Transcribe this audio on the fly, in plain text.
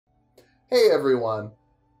Hey everyone.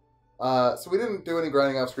 So we didn't do any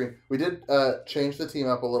grinding off screen. We did change the team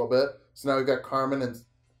up a little bit. So now we've got Carmen and...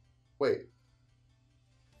 Wait.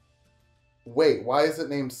 Wait, why is it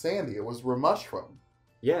named Sandy? It was Remushroom.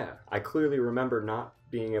 Yeah, I clearly remember not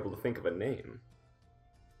being able to think of a name.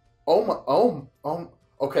 Oh my...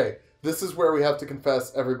 Okay, this is where we have to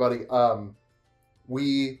confess, everybody.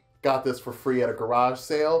 We got this for free at a garage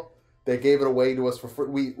sale. They gave it away to us for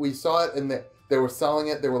free. We saw it and they were selling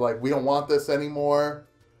it. They were like, we don't want this anymore.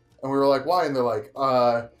 And we were like, why? And they're like,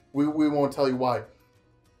 we won't tell you why.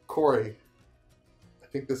 Corey, I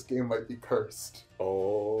think this game might be cursed.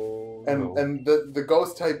 Oh, and no. And the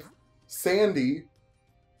ghost type Sandy,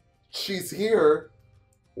 she's here.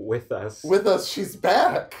 With us. With us, she's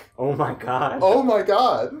back. Oh my god. Oh my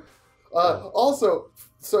god. Also,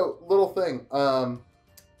 so little thing,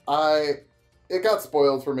 it got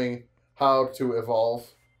spoiled for me how to evolve,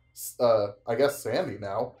 I guess Sandy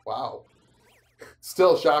now. Wow.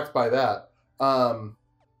 Still shocked by that.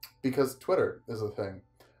 Because Twitter is a thing.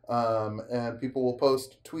 And people will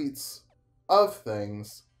post tweets of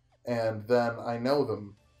things, and then I know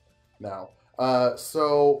them now.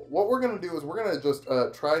 So what we're going to do is we're going to just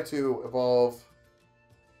try to evolve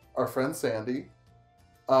our friend Sandy.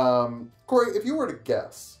 Corey, if you were to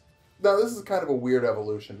guess, now this is kind of a weird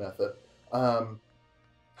evolution method.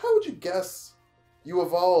 How would you guess you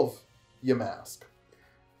evolve Yamask?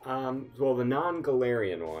 Well, the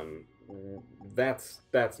non-Galarian one, that's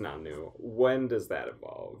not new. When does that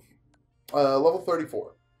evolve? Level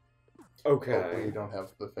 34. Okay. Oh, we don't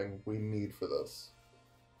have the thing we need for this.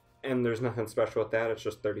 And there's nothing special with that, it's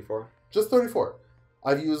just 34? Just 34.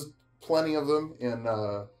 I've used plenty of them in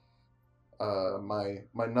my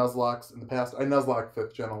Nuzlocks in the past. I Nuzlocke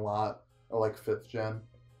 5th gen a lot. I like 5th gen.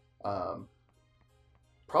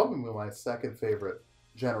 Probably my second favorite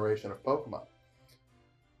generation of Pokemon.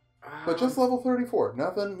 But just level 34.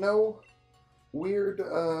 Nothing, no weird,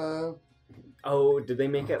 Oh, did they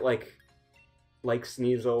make it like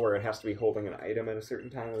Sneasel, where it has to be holding an item at a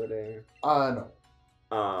certain time of the day? No.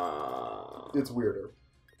 It's weirder.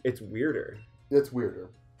 It's weirder. It's weirder.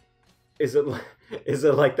 Is it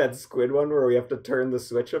like that squid one where we have to turn the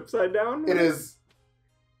switch upside down? It is.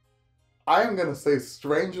 I am gonna say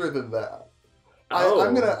stranger than that. Oh.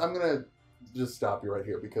 I'm gonna just stop you right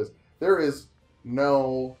here because there is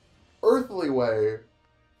no earthly way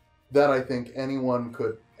that I think anyone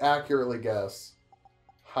could accurately guess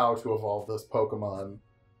how to evolve this Pokemon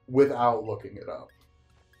without looking it up.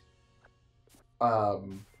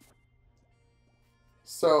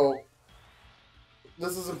 So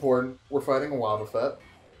this is important. We're fighting a Wobbuffet,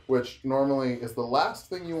 which normally is the last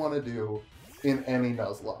thing you want to do in any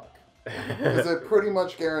Nuzlocke. Because it pretty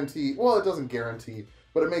much guarantees, well, it doesn't guarantee,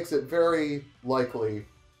 but it makes it very likely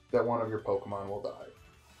that one of your Pokemon will die.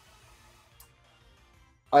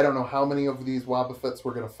 I don't know how many of these Wobbuffets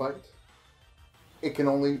we're going to fight. It can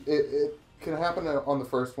happen on the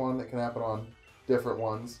first one, it can happen on different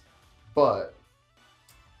ones, but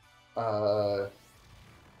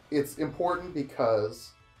it's important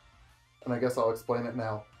because, and I guess I'll explain it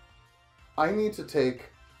now, I need to take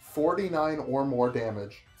 49 or more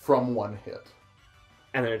damage from one hit.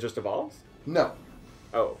 And then it just evolves? No.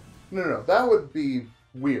 Oh. No. That would be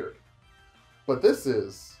weird. But this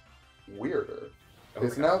is weirder.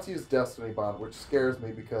 Because now it's used Destiny Bond, which scares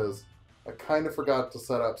me because I kind of forgot to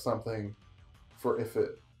set up something for if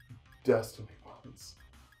it Destiny Bonds.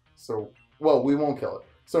 So, well, we won't kill it.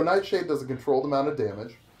 So Nightshade does a controlled amount of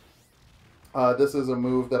damage. This is a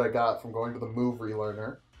move that I got from going to the move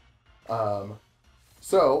relearner.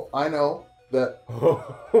 So I know that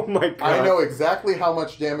oh my god. I know exactly how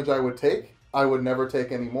much damage I would take. I would never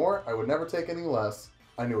take any more. I would never take any less.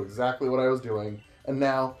 I knew exactly what I was doing. And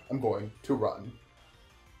now I'm going to run.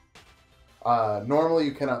 Normally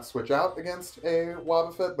you cannot switch out against a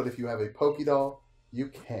Wobbuffet, but if you have a Pokédoll, you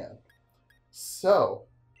can. So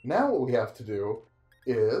now what we have to do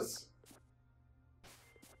is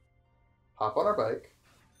hop on our bike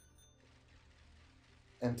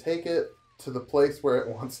and take it to the place where it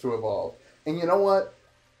wants to evolve. And you know what?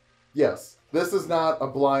 Yes, this is not a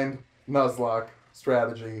blind Nuzlocke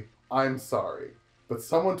strategy. I'm sorry. But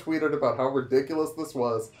someone tweeted about how ridiculous this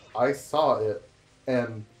was. I saw it,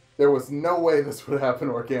 and there was no way this would happen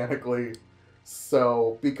organically.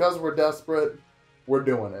 So, because we're desperate, we're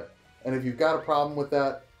doing it. And if you've got a problem with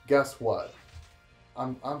that, guess what?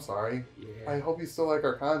 I'm sorry. Yeah. I hope you still like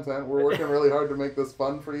our content. We're working really hard to make this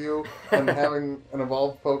fun for you, and having an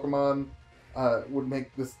evolved Pokemon would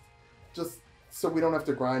make this just so we don't have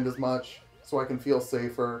to grind as much, so I can feel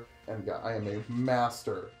safer. And yeah, I am a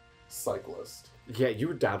master cyclist. Yeah, you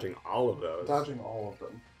were dodging all of those. Dodging all of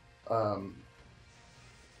them. Um,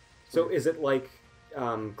 So is it like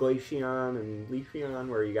Glaceon and Leafeon,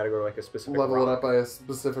 where you got to go to like a specific level rock? it up by a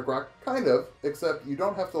specific rock, kind of. Except you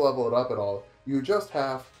don't have to level it up at all. You just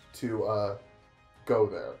have to go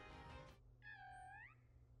there.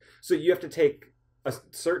 So you have to take a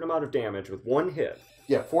certain amount of damage with one hit.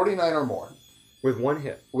 Yeah, 49 or more. With one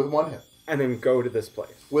hit. With one hit. And then go to this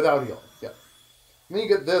place. Without healing, yeah. And then you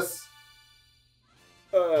get this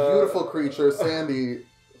beautiful creature, Sandy.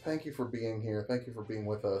 Thank you for being here. Thank you for being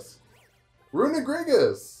with us.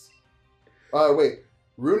 Runigrigus! Wait.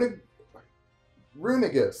 Runigus.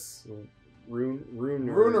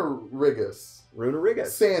 Runerigus. Runerigus.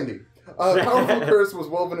 Sandy. A powerful curse was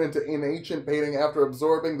woven into an ancient painting. After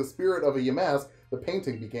absorbing the spirit of a Yamask, the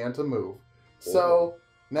painting began to move. So,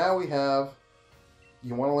 now we have...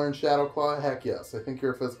 You want to learn Shadow Claw? Heck yes. I think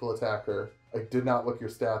you're a physical attacker. I did not look your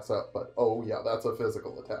stats up, but oh yeah, that's a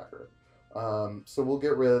physical attacker. So we'll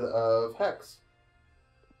get rid of Hex.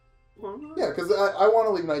 Yeah, because I want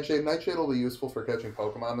to leave Nightshade. Nightshade will be useful for catching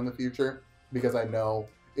Pokemon in the future, because I know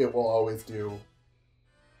it will always do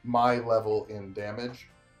my level in damage.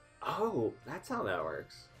 Oh, that's how that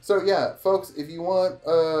works. So yeah, folks, if you want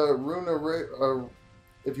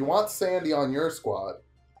if you want Sandy on your squad,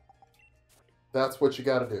 that's what you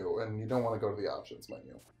got to do, and you don't want to go to the options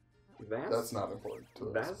menu. That's not important to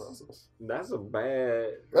this process. That's a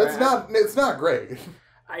bad. It's not great.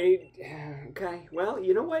 Okay. Well,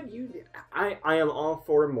 you know what? I am all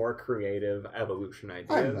for more creative evolution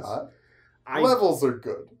ideas. I'm not. Levels are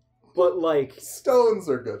good, but like stones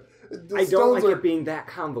are good. I don't like it being that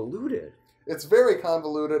convoluted. It's very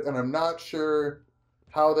convoluted, and I'm not sure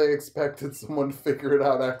how they expected someone to figure it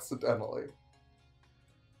out accidentally.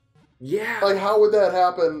 Yeah. Like, how would that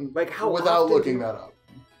happen? Like, how without looking that up?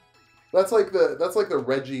 That's like the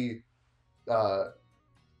Reggie, the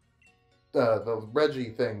Reggie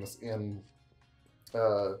things in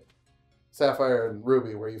Sapphire and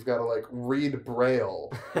Ruby, where you've got to like read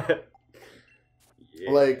Braille. Yeah.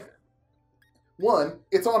 Like, one,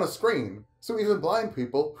 it's on a screen, so even blind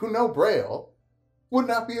people who know Braille would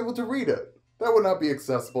not be able to read it. That would not be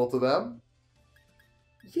accessible to them.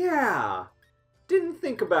 Yeah. Didn't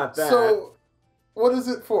think about that. So, what is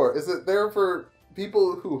it for? Is it there for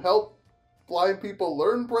people who help blind people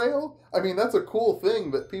learn Braille? I mean, that's a cool thing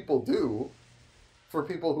that people do for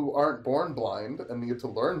people who aren't born blind and need to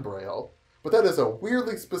learn Braille. But that is a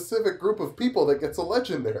weirdly specific group of people that gets a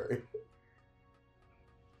legendary.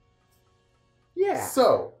 Yeah.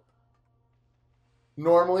 So,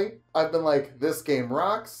 normally, I've been like, this game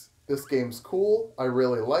rocks, this game's cool, I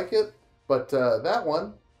really like it, but that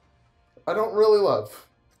one, I don't really love.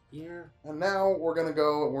 Yeah. And now we're going to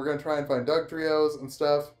go and we're going to try and find Dugtrios and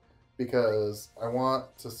stuff, because I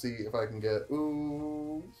want to see if I can get...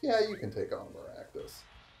 Ooh, yeah, you can take on Maractus.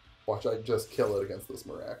 Watch, I just kill it against this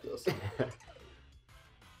Maractus.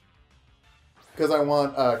 Because I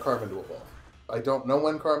want Carmen to evolve. I don't know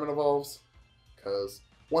when Carmen evolves, because,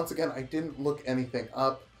 once again, I didn't look anything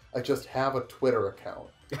up. I just have a Twitter account.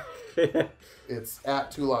 It's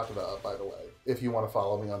at Tulok, by the way, if you want to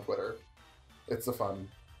follow me on Twitter. It's a fun...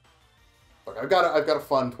 Look, I've got a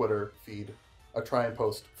fun Twitter feed. I try and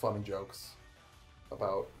post funny jokes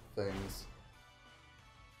about things.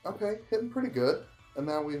 Okay, hitting pretty good. And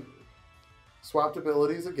now we've swapped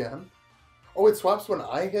abilities again. Oh, it swaps when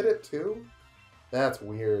I hit it too? That's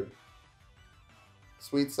weird.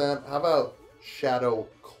 Sweet Scent. How about Shadow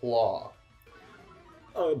Claw?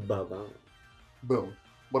 Oh, baba. Boom.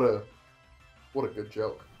 What a good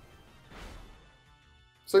joke.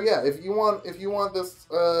 So yeah, if you want this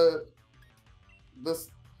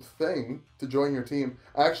this thing to join your team,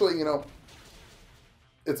 actually, you know,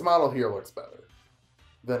 its model here looks better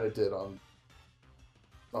than it did on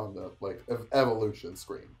the like evolution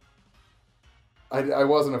screen. I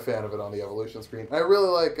wasn't a fan of it on the evolution screen. I really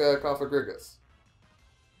like Cophagrigus.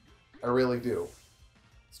 I really do.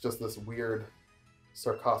 It's just this weird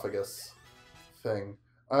sarcophagus thing.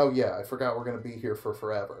 Oh yeah, I forgot we're gonna be here for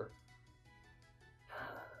forever.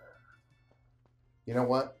 You know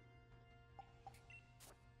what?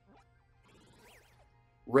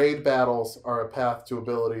 Raid battles are a path to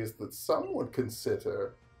abilities that some would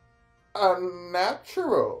consider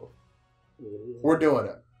unnatural. We're doing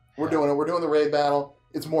it. We're doing it. We're doing the raid battle.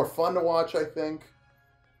 It's more fun to watch, I think.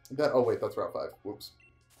 Oh wait, that's Route 5. Whoops.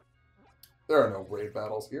 There are no raid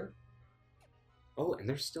battles here. Oh, and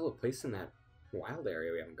there's still a place in that wild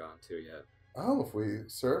area we haven't gone to yet. Oh, if we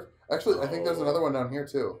surf? Actually, I think there's another one down here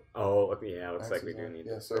too. Oh, yeah, looks like we do need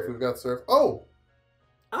to so surf. if we've got surf... Oh!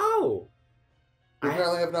 Oh! We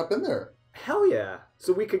apparently have not been there. Hell yeah!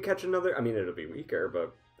 So we could catch another... I mean, it'll be weaker,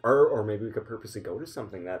 but Or maybe we could purposely go to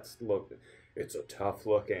something that's it's a tough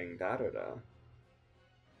looking da da da.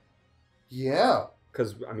 Yeah.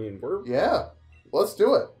 Because I mean we're Yeah. Let's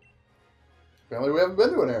do it. Apparently we haven't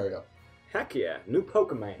been to an area. heck yeah, new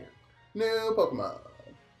Pokemon. New Pokemon.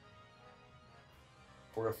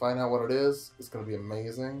 We're going to find out what it is. It's going to be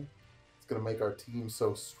amazing. It's going to make our team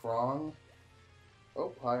so strong.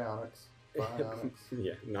 Oh, hi, Onyx. Bye, Onyx.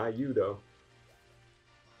 Yeah, not you though.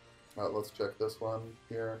 Let's check this one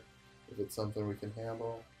here. If it's something we can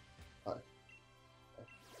handle. Hi.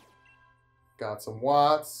 Got some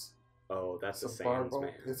Watts. Oh, that's a Some Sans Barbo.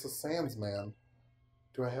 man. It's a Sans man.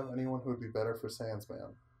 Do I have anyone who would be better for Sans man?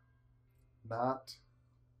 Not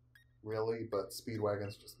really, but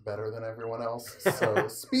Speedwagon's just better than everyone else. So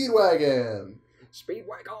Speedwagon!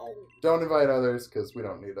 Speedwagon! Don't invite others because we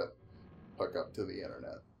don't need to hook up to the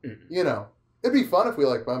internet. Mm. You know, it'd be fun if we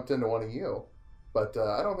like bumped into one of you, but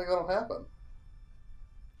I don't think that'll happen.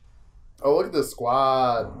 Oh, look at this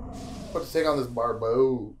squad! About to take on this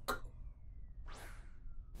Barbo.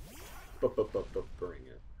 Bring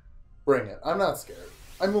it. Bring it. I'm not scared.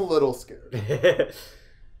 I'm a little scared.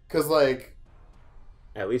 Because, like...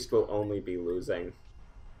 At least we'll only be losing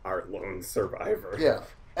our lone survivor. Yeah.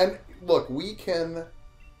 And, look, we can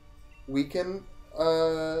Dynamax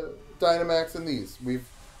in these. We've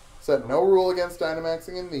set no rule against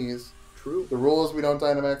Dynamaxing in these. True. The rule is we don't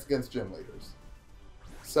Dynamax against gym leaders.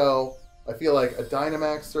 So, I feel like a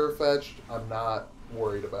Dynamax Surfetched, I'm not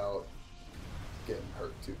worried about getting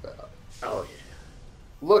hurt too bad. Oh, yeah.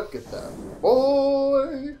 Look at that.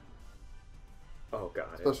 Boy! Oh, God.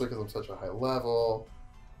 Especially because I'm such a high level.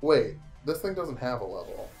 Wait, this thing doesn't have a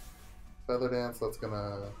level. Feather Dance, that's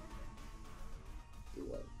gonna... do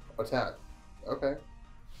what? Attack. Okay.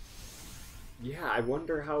 Yeah, I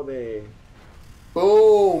wonder how they...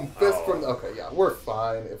 Boom! Fist Oh. from... Okay, yeah, we're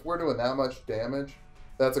fine. If we're doing that much damage,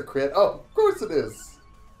 that's a crit. Oh, of course it is!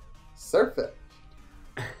 Surf it.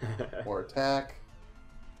 More attack.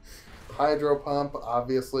 Hydro Pump,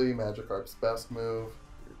 obviously, Magikarp's best move.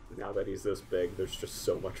 Now that he's this big, there's just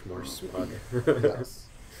so much more smug. Yes.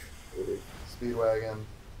 Speedwagon.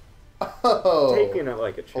 Oh! Taking it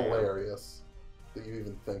like a champ. Hilarious that you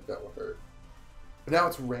even think that would hurt. But now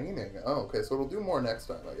it's raining. Oh, okay, so it'll do more next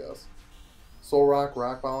time, I guess. Soul Rock,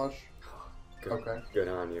 Rock Polish. Good, Okay. Good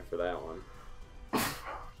on you for that one.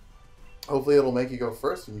 Hopefully it'll make you go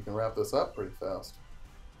first and you can wrap this up pretty fast.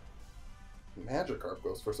 Magikarp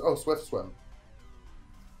goes first. Oh, Swift Swim.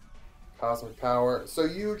 Cosmic Power. So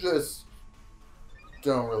you just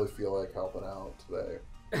don't really feel like helping out today.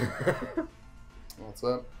 What's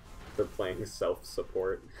up? They're playing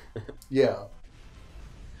self-support. Yeah.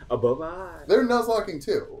 Bye-bye. They're Nuzlocking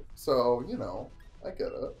too. So, you know, I get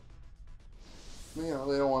it. You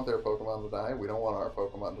know, they don't want their Pokemon to die. We don't want our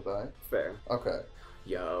Pokemon to die. Fair. Okay.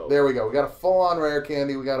 Yo. There we go. We got a full-on rare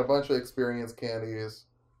candy. We got a bunch of experience candies.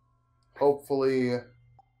 Hopefully...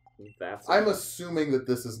 That's I'm assuming that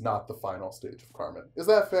this is not the final stage of Carmen. Is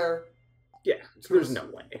that fair? Yeah, there's no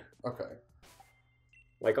way. Okay.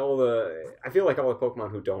 Like I feel like all the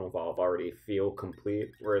Pokemon who don't evolve already feel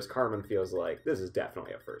complete, whereas Carmen feels like this is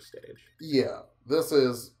definitely a first stage. Yeah. This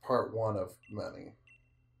is part one of many.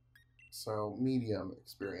 So, medium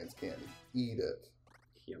experience candy. Eat it.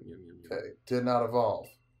 Yum, yum, yum, yum. Okay. Did not evolve.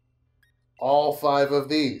 All 5 of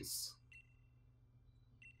these.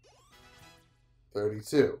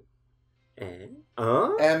 32.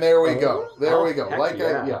 And there we go. There we go. Heck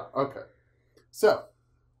yeah. Yeah, okay. So,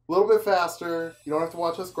 a little bit faster. You don't have to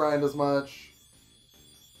watch us grind as much.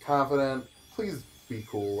 Confident. Please be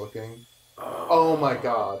cool looking. Oh my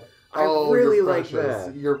god. I Oh, really you're like precious.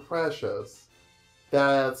 that. You're precious.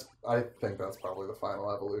 I think that's probably the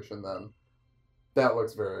final evolution then. That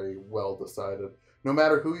looks very well decided. No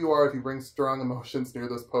matter who you are, if you bring strong emotions near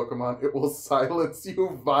this Pokemon, it will silence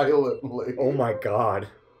you violently. Oh my god.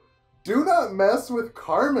 Do not mess with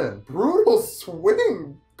Carmen. Brutal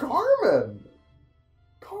swing, Carmen.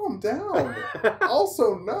 Calm down.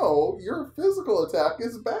 Also, no, your physical attack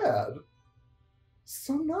is bad.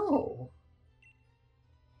 So no.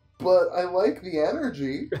 But I like the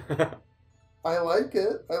energy. I like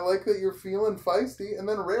it. I like that you're feeling feisty. And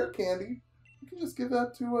then rare candy, you can just give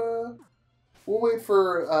that to, we'll wait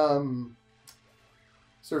for,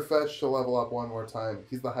 Sir Fetch to level up one more time.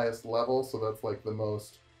 He's the highest level, so that's like the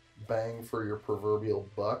most bang for your proverbial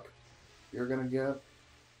buck you're gonna get.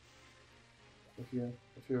 If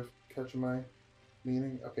you're catching my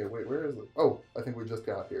meaning. Okay, wait, where is it? Oh, I think we just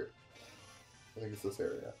got here. I think it's this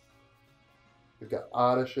area. We've got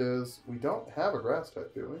Oddishes. We don't have a grass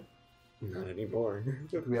type, do we? Not anymore.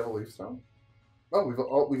 Do we have a leaf stone?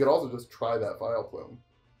 Oh, we could also just try that Vileplume.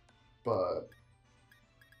 But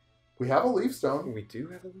We have a Leaf Stone. We do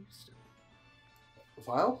have a Leaf Stone.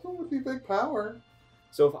 Vileplume would be big power.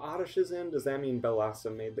 So if Oddish is in, does that mean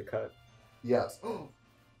Bellasa made the cut? Yes.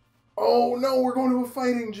 Oh no, we're going to a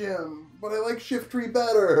fighting gym, but I like Shiftry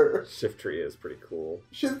better. Shiftry is pretty cool.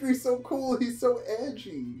 Shiftry's so cool, he's so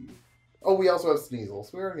edgy. Oh, we also have Sneasel,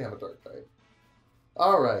 so we already have a dark type.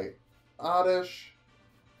 Alright. Oddish.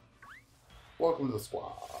 Welcome to the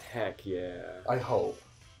squad. Heck yeah. I hope.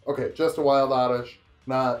 Okay, just a wild Oddish.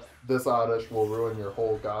 Not this Oddish will ruin your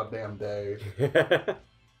whole goddamn day. Of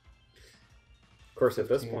course, at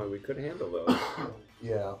this point, we could handle those.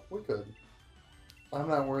 Yeah, we could. I'm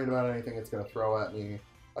not worried about anything it's going to throw at me.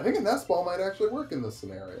 I think a Nest Ball might actually work in this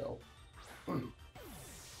scenario. Yeah,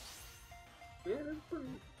 that's pretty...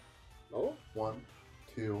 Oh. 1,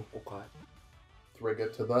 2, Okay. 3,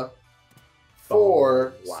 get to the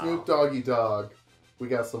 4. Wow. Snoop Doggy Dog. We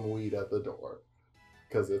got some weed at the door.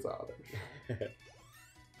 Because it's Oddish.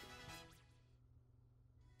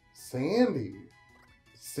 Sandy.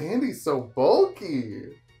 Sandy's so bulky.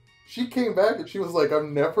 She came back and she was like,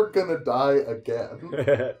 I'm never gonna die again.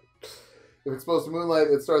 If exposed to moonlight,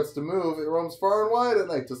 it starts to move. It roams far and wide at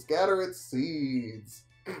night to scatter its seeds.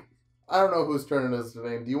 I don't know whose turn it is to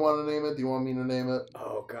name. Do you want to name it? Do you want me to name it?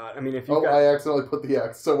 Oh, God. I mean, if you Oh, I accidentally put the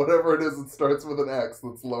X. So whatever it is, it starts with an X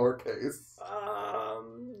that's lowercase.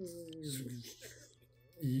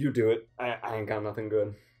 You do it. I ain't got nothing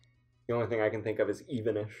good. The only thing I can think of is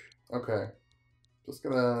evenish. Okay. Just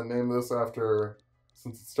gonna name this after,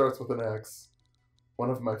 since it starts with an X, one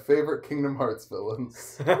of my favorite Kingdom Hearts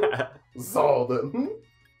villains. Zaldin.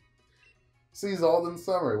 See, Zaldin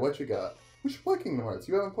summary. What you got? We should play Kingdom Hearts.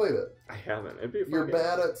 You haven't played it. I haven't. It'd be a fun You're game.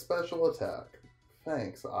 bad at special attack.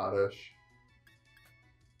 Thanks, Oddish.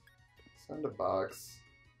 Send a box.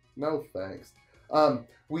 No thanks.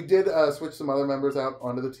 We did switch some other members out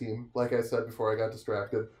onto the team. Like I said before I got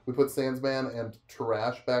distracted. We put Sandsman and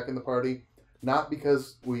Tarash back in the party. Not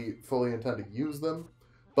because we fully intend to use them,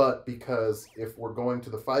 but because if we're going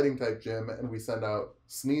to the fighting type gym and we send out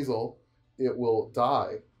Sneasel, it will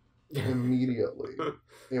die immediately.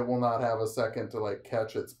 It will not have a second to like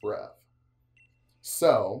catch its breath.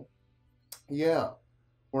 So, yeah,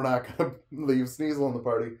 we're not going to leave Sneasel in the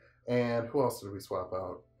party. And who else did we swap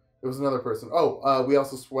out? It was another person. Oh, we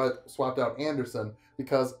also swapped out Anderson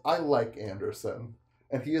because I like Anderson.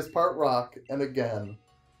 And he is part rock, and again,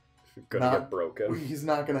 Gonna get broken. he's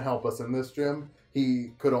not going to help us in this gym.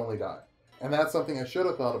 He could only die. And that's something I should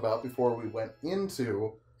have thought about before we went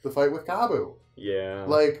into the fight with Kabu. Yeah.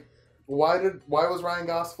 Like, why was Ryan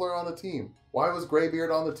Gosfler on the team? Why was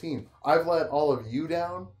Graybeard on the team? I've let all of you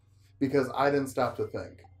down because I didn't stop to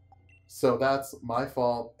think. So that's my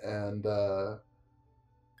fault, and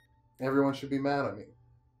everyone should be mad at me.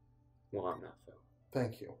 Well, I'm not, though.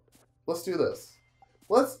 Thank you. Let's do this.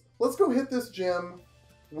 Let's go hit this gym.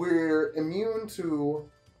 We're immune to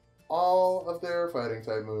all of their fighting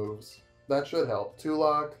type moves. That should help.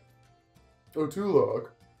 Tulok. Oh,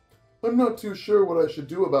 Tulok. I'm not too sure what I should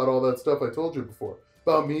do about all that stuff I told you before.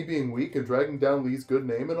 About me being weak and dragging down Lee's good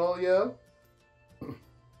name and all, yeah?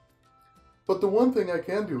 But the one thing I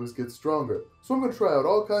can do is get stronger. So I'm going to try out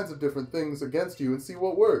all kinds of different things against you and see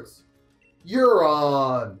what works. You're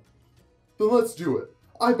on! Then let's do it.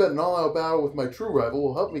 I bet an all-out battle with my true rival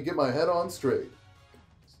will help me get my head on straight.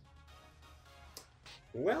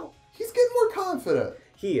 Well, He's getting more confident.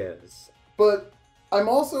 he is. But I'm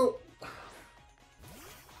also...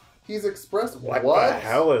 He's expressed... What the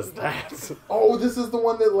hell is that? Oh, this is the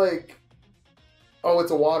one that, like... Oh,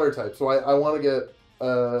 it's a water type. So I want to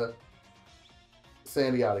get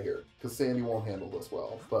Sandy out of here. Because Sandy won't handle this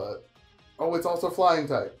well. But... Oh, it's also flying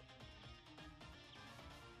type.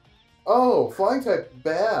 Oh, flying type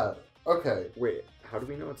bad. Okay. Wait, how do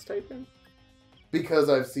we know it's typing? Because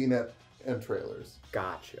I've seen it in trailers.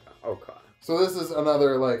 Gotcha. Okay. So this is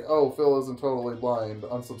another, like, oh, Phil isn't totally blind.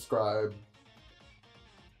 Unsubscribe.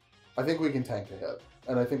 I think we can tank a hit.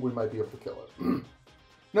 And I think we might be able to kill it.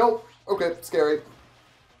 Nope. Okay, scary.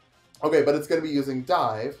 Okay, but it's going to be using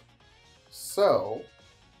dive. So...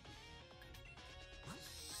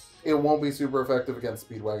 it won't be super effective against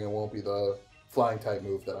Speedwagon. It won't be the flying type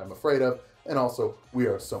move that I'm afraid of. And also, we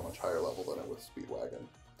are so much higher level than it with Speedwagon.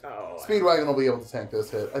 Oh. Speedwagon will be able to tank this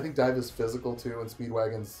hit. I think dive is physical too, and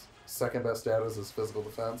Speedwagon's second best status is physical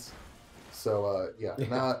defense. So, yeah,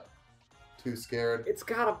 not too scared. It's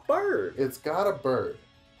got a bird. It's got a bird.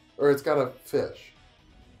 Or it's got a fish.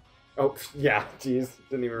 Oh, yeah. Jeez.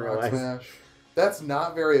 Didn't even Rock realize. smash. That's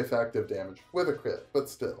not very effective damage. With a crit, but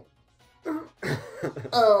still.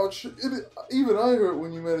 Ouch! Even I hurt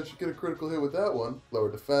when you managed to get a critical hit with that one.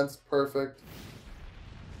 Lower defense, perfect.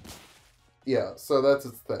 Yeah, so that's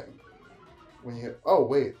its thing. when you... Oh,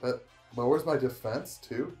 wait. That lowers my defense,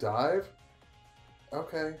 too? Dive?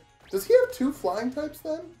 Okay. Does he have 2 flying types,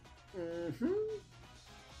 then? Mm-hmm.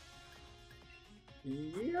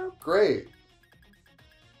 Yep. Great.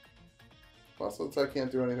 Well, since I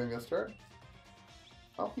can't do anything this turn,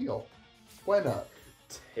 I'll heal. Why not?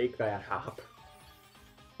 Take that, Hop.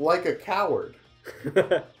 Like a coward.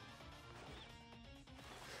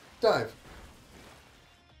 Dive.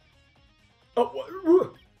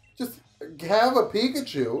 Oh, Just have a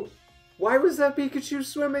Pikachu. why was that Pikachu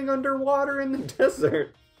swimming underwater in the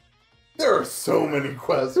desert? There are so many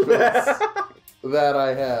questions that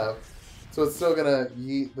I have. So it's still gonna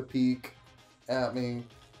yeet the peak at me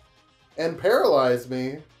and paralyze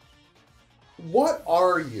me. What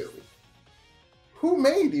are you? Who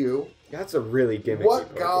made you? That's a really gimmicky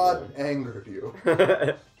What Pokemon. god angered you?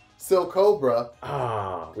 Silcobra.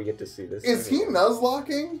 Ah, we get to see this. Is he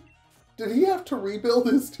Nuzlocking? Did he have to rebuild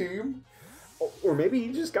his team? Or maybe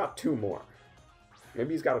he just got 2 more.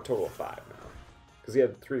 Maybe he's got a total of 5 now. Because he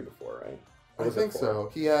had 3 before, right? Or I was it think 4?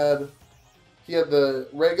 so. He had the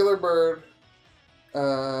regular bird.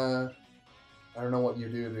 I don't know what you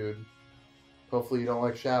do, dude. Hopefully you don't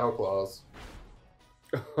like Shadow Claws.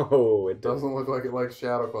 Oh, it does. Doesn't look like it likes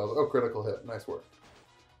Shadow Claws. Oh, critical hit. Nice work.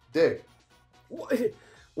 Dig.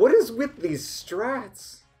 What is with these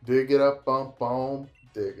strats? Dig it up, bump, boom.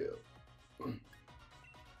 Dig it.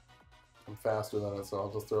 I'm faster than it, so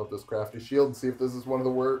I'll just throw up this crafty shield and see if this is one of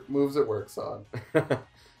the moves it works on.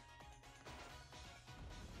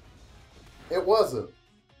 It wasn't.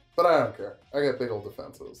 But I don't care. I got big old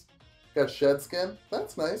defenses. Got Shed Skin.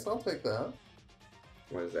 That's nice. I'll take that.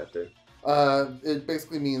 What does that do? It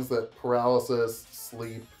basically means that paralysis,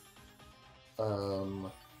 sleep,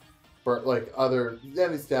 like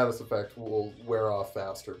any status effect will wear off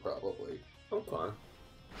faster probably. Okay.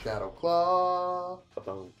 Shadow Claw.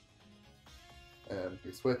 Boom. And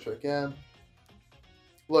we switch again.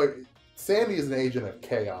 Look, Sandy is an agent of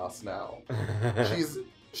chaos now.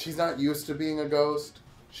 She's not used to being a ghost.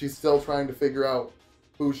 She's still trying to figure out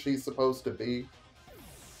who she's supposed to be.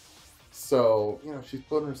 So, she's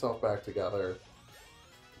putting herself back together.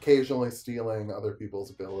 Occasionally stealing other people's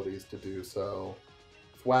abilities to do so.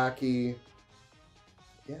 Thwacky.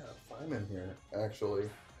 Yeah, fine in here, actually.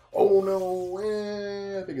 Oh no,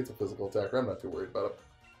 I think it's a physical attacker. I'm not too worried about it.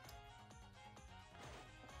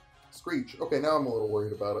 Screech. Okay, now I'm a little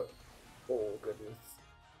worried about it. Oh, goodness.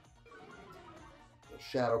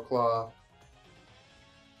 Shadow Claw.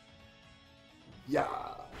 Yeah.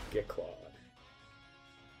 Get clawed.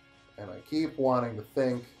 And I keep wanting to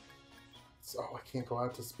think. I can't go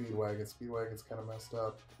out to Speedwagon. Speedwagon's kind of messed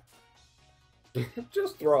up.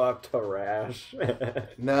 Just throw out Tarash.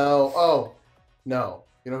 No. Oh, no.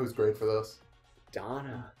 You know who's great for this?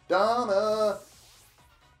 Donna.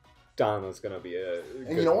 Donna's gonna be a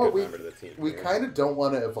good member of the team. We kind of don't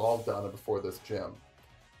want to evolve Donna before this gym.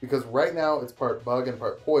 Because right now it's part bug and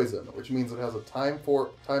part poison, which means it has a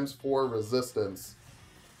 ×4 resistance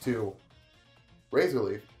to Razor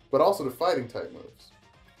Leaf, but also to fighting type moves.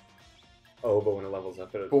 Oh, but when it levels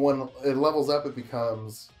up, But when it levels up, it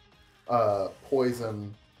becomes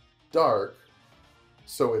poison dark,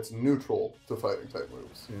 so it's neutral to fighting type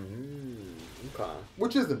moves. Okay.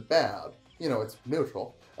 Which isn't bad. It's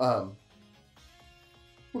neutral.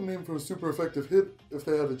 Wouldn't aim for a super effective hit if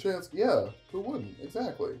they had a chance. Yeah, who wouldn't?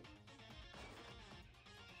 Exactly.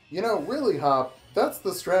 Really, Hop, that's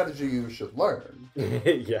the strategy you should learn.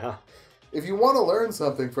 Yeah. If you want to learn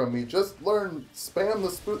something from me, just spam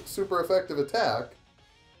the super effective attack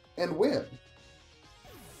and win.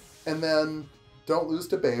 And then don't lose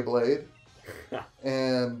to Beyblade.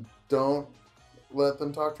 And don't let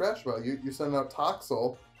them talk trash about you. You send out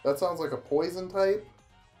Toxel. That sounds like a poison type,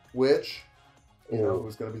 which,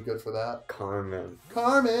 who's going to be good for that? Carmen.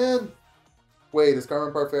 Wait, is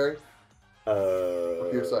Carmen part fairy?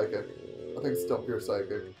 Pure Psychic. I think it's still pure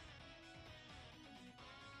Psychic.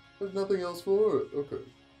 There's nothing else for it. Okay.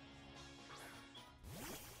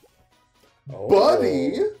 Oh,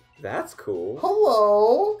 Buddy! That's cool.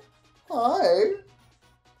 Hello! Hi!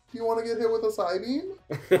 Do you want to get hit with a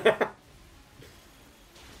Psybeam?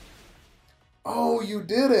 Oh, you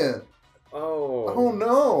didn't! Oh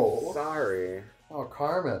no! Sorry. Oh,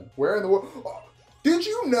 Carmen. Where in the world? Oh, did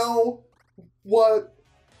you know what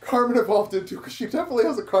Carmen evolved into? Because she definitely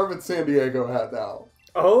has a Carmen Sandiego hat now.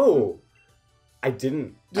 Oh! I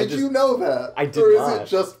didn't. Did you know that? I did or not. Or is it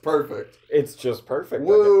just perfect? It's just perfect.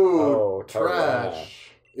 Woo!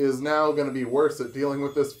 Trash is now going to be worse at dealing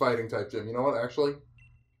with this fighting type gym. You know what? Actually,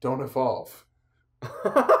 don't evolve.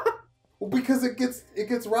 Well, because it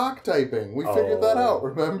gets rock typing. We figured that out,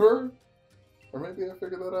 remember? Or maybe I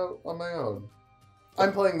figured that out on my own.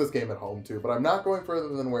 I'm playing this game at home too, but I'm not going further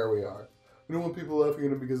than where we are. We don't want people laughing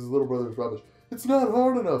at him because his little brother is rubbish. It's not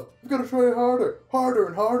hard enough. I've got to try harder. Harder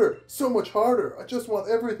and harder. So much harder. I just want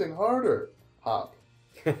everything harder. Hop.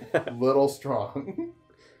 Little strong.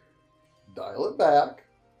 Dial it back.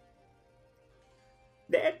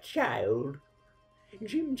 That child.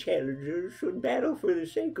 Gym challengers should battle for the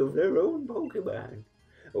sake of their own Pokemon.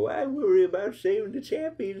 Why worry about saving the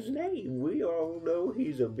champion's name? We all know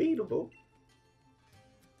he's unbeatable.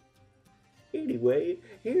 Anyway,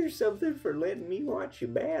 here's something for letting me watch you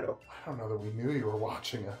battle. I don't know that we knew you were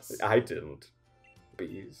watching us. I didn't.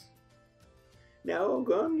 Bees. Now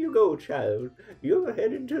on you go, child. You're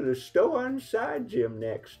headed to the Stow-on-Side gym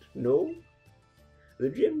next. No? The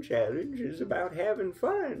gym challenge is about having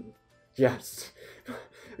fun. Yes.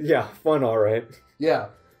 Yeah, fun, all right. Yeah.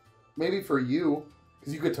 Maybe for you,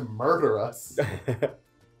 because you get to murder us.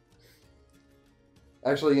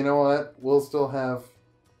 Actually, you know what? We'll still have...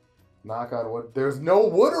 Knock on wood. There's no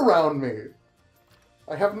wood around me!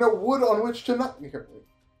 I have no wood on which to knock. Here.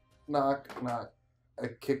 Knock. I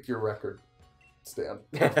kicked your record stand.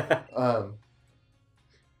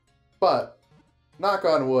 But, knock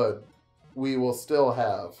on wood, we will still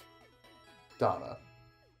have Donna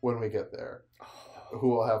when we get there. Who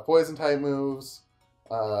will have poison type moves.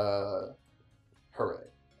 Hooray.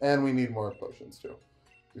 And we need more potions too,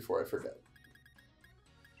 before I forget.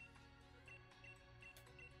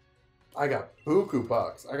 I got buku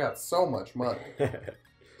bucks. I got so much money.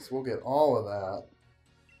 So we'll get all of that.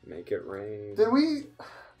 Make it rain. Did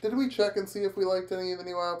we check and see if we liked any of the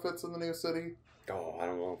new outfits in the new city? Oh, I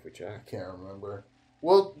don't know if we I checked. can't remember.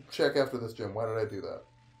 We'll check after this gym. Why did I do that?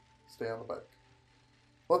 Stay on the bike.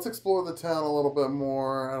 Let's explore the town a little bit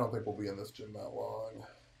more. I don't think we'll be in this gym that long.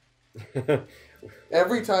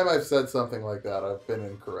 Every time I've said something like that, I've been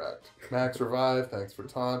incorrect. Max Revive, thanks for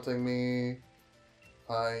taunting me.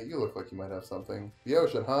 Hi, you look like you might have something. The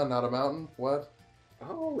ocean, huh? Not a mountain? What?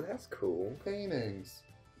 Oh, that's cool. Paintings.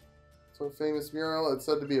 So famous mural. It's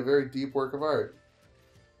said to be a very deep work of art.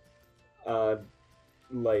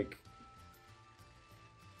 Like...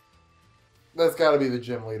 That's got to be the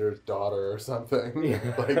gym leader's daughter or something.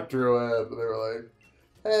 Yeah. Like, drew it. They were like,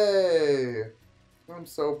 hey, I'm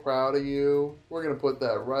so proud of you. We're going to put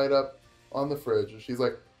that right up on the fridge. And she's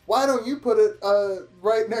like, why don't you put it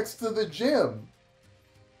right next to the gym?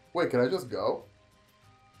 Wait, can I just go?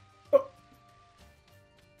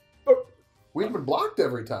 We've been blocked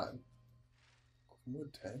every time. Wood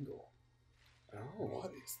Tangle. Oh.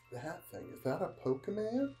 What is that thing? Is that a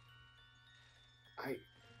Pokemon? I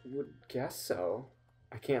would guess so.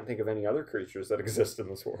 I can't think of any other creatures that exist in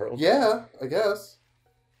this world. Yeah, I guess.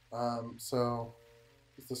 So,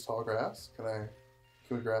 is this tall grass? Can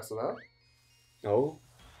we grass it up? Oh.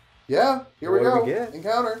 Yeah, here we What do go. we get?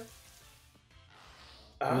 Encounter.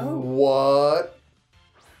 Oh. What?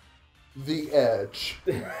 The Edge.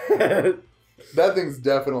 That thing's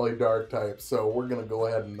definitely dark type, so we're gonna go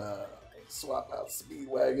ahead and swap out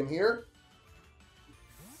Speedwagon here.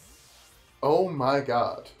 Oh my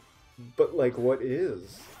god. But, like, what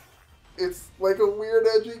is? It's like a weird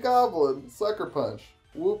edgy goblin. Sucker Punch.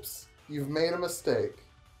 Whoops. You've made a mistake.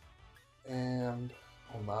 And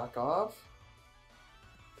I'll knock off.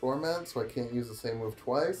 Torment, so I can't use the same move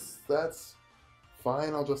twice. That's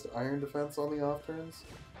fine. I'll just Iron Defense on the off turns.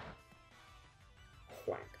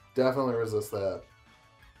 Whack. Definitely resist that.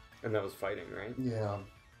 And that was fighting, right? Yeah.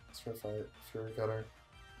 Fury Cutter.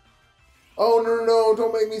 Oh, no,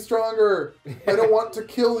 don't make me stronger. I don't want to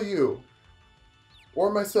kill you.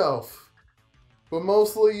 Or myself. But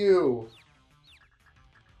mostly you.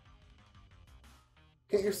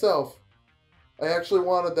 Hit yourself. I actually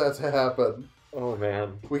wanted that to happen. Oh,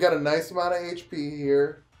 man. We got a nice amount of HP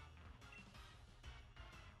here.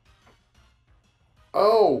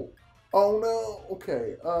 Oh. Oh, no.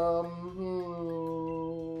 Okay.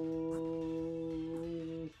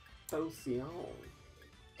 Potion.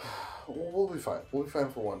 We'll be fine. We'll be fine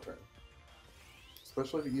for one turn.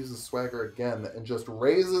 Especially if it uses Swagger again and just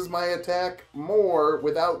raises my attack more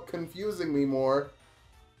without confusing me more.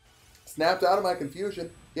 Snapped out of my confusion.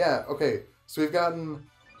 Yeah, okay. So we've gotten...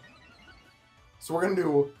 So we're going to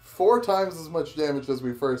do 4 times as much damage as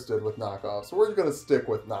we first did with knockoff. So we're going to stick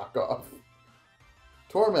with knockoff.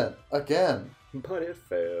 Torment, again. But it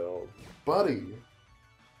failed. Buddy.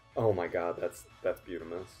 Oh my god, that's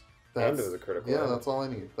beautiful. And it was a critical. Yeah, hit. that's all I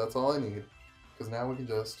need. That's all I need. Because now we can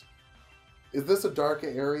just... Is this a dark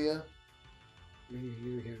area?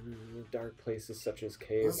 Dark places such as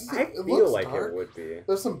caves. This is- I it feel looks like dark. it would be.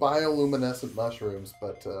 There's some bioluminescent mushrooms,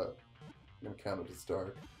 but I'm going to count it as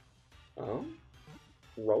dark. Oh?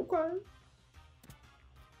 Okay.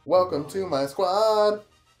 Welcome to my squad,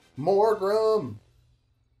 Morgrim.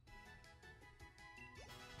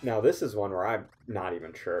 Now, this is one where I'm not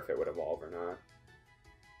even sure if it would evolve or not.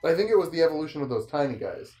 I think it was the evolution of those tiny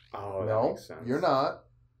guys. Oh, that No, makes sense. you're not.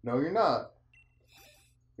 No, you're not.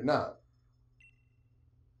 You're not.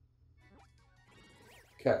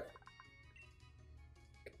 Okay.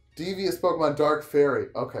 Devious Pokemon Dark Fairy.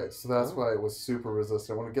 Okay, so that's why it was super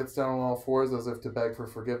resistant. When it gets down on all fours as if to beg for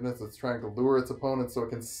forgiveness, it's trying to lure its opponents so it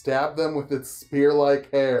can stab them with its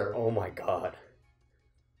spear-like hair. Oh my god.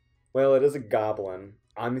 Well, it is a goblin.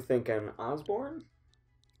 I'm thinking Osborne?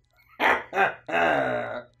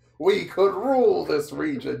 We could rule this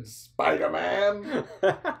region, Spider-Man!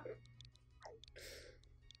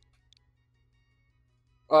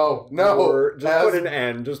 Oh, no! Or just put an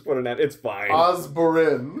N. Just put an N. It's fine.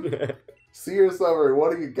 Osborne. See your summary.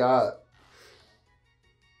 What do you got?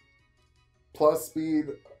 Plus speed.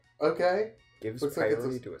 Okay. Gives Looks like it's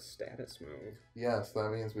priority to a status move. Yes, that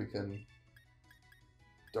means we can...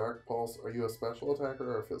 Dark Pulse. Are you a special attacker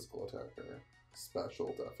or a physical attacker?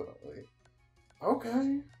 Special, definitely.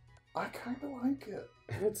 Okay. I kind of like it.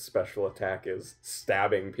 Its special attack is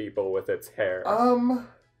stabbing people with its hair.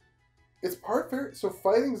 It's part fairy, so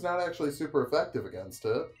fighting's not actually super effective against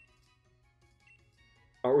it.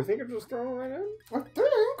 Are we thinking of just throwing it right in? I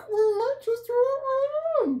think we might just throw it right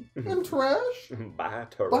on. And trash. Bye,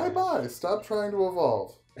 Torah. Bye-bye. Stop trying to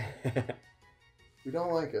evolve. We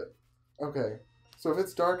don't like it. Okay. So if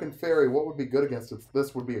it's dark and fairy, what would be good against it?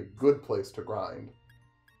 This would be a good place to grind.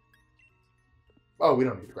 Oh, we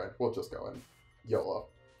don't need to grind. We'll just go in. YOLO.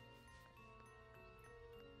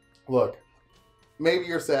 Look. Maybe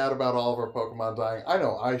you're sad about all of our Pokemon dying. I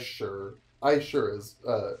know, I sure is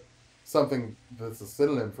something that's a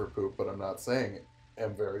synonym for poop, but I'm not saying it.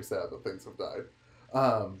 I'm very sad that things have died.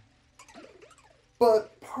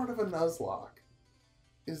 But part of a Nuzlocke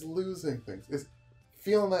is losing things, is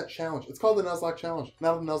feeling that challenge. It's called the Nuzlocke Challenge,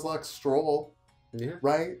 not a Nuzlocke Stroll. Yeah.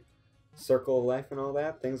 Right? Circle of life and all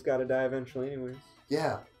that. Things gotta die eventually anyways.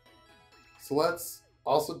 Yeah. So let's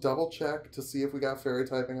also double check to see if we got fairy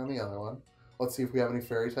typing on the other one. Let's see if we have any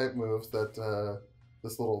fairy type moves that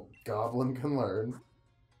this little goblin can learn.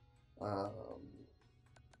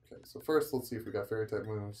 Okay, so first let's see if we got fairy type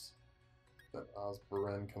moves that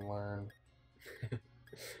Osborne can learn.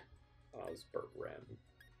 Osborne.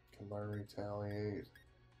 Can learn Retaliate.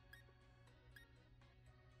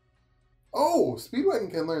 Oh!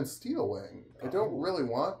 Speedwagon can learn Steel Wing. I don't really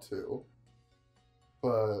want to,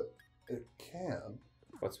 but it can.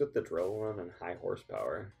 What's with the drill run and high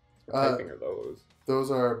horsepower? What typing are those?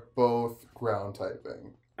 Those are both ground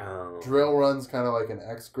typing. Oh. Drill run's kind of like an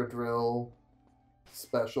extra drill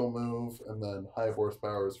special move, and then high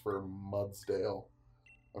horsepower is for Mudsdale.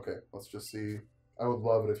 Okay, let's just see. I would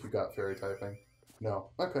love it if you got fairy typing.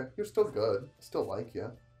 No. Okay, you're still good. I still like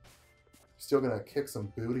you. Still gonna kick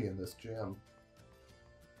some booty in this gym.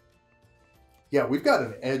 Yeah, we've got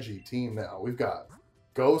an edgy team now. We've got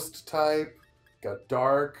ghost type, got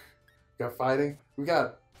dark, got fighting. We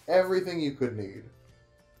got everything you could need.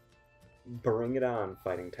 Bring it on,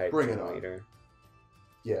 fighting type Bring it gym on. leader.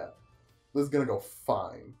 Yeah. This is gonna go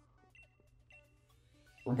fine.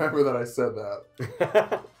 Remember that I said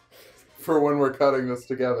that. For when we're cutting this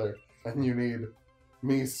together, and you need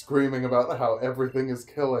me screaming about how everything is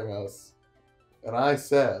killing us. And I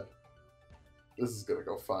said, this is gonna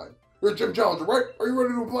go fine. You're a gym challenger, right? Are you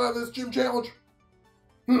ready to apply this gym challenge?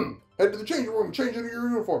 Head to the changing room, change into your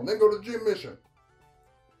uniform, then go to the gym mission.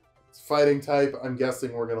 It's fighting type. I'm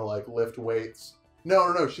guessing we're gonna like lift weights.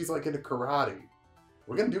 No, she's like into karate.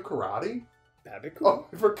 We're gonna do karate? That'd be cool. Oh,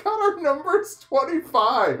 I forgot our number's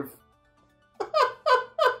 25.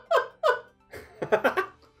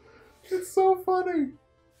 It's so funny.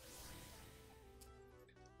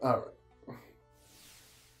 Alright.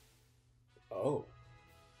 Oh.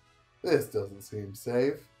 This doesn't seem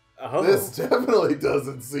safe. Oh. This definitely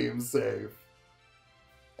doesn't seem safe.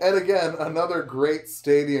 And again, another great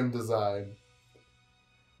stadium design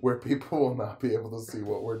where people will not be able to see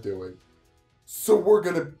what we're doing. So we're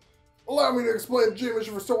gonna... Allow me to explain the gym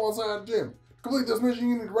mission for Soul Outside the Gym. To complete this mission,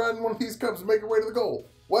 you need to ride in one of these cups and make your way to the goal,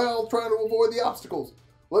 while trying to avoid the obstacles.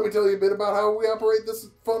 Let me tell you a bit about how we operate this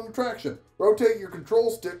fun attraction. Rotate your control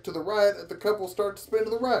stick to the right, and the cup will start to spin to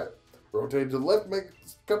the right. Rotate to the left, make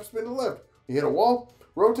the cup spin to the left. You hit a wall,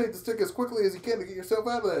 rotate the stick as quickly as you can to get yourself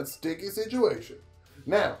out of that sticky situation.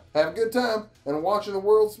 Now, have a good time, and watching the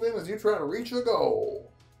world spin as you try to reach the goal.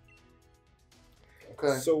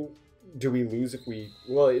 Okay. So, do we lose if we...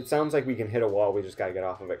 Well, it sounds like we can hit a wall, we just gotta get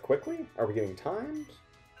off of it quickly? Are we getting timed?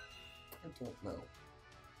 I don't know.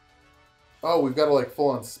 Oh, we've got to like full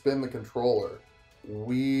on spin the controller.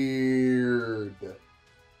 Weird.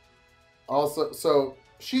 Also, so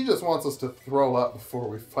she just wants us to throw up before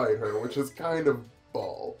we fight her, which is kind of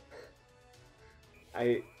bull.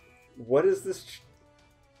 What is this?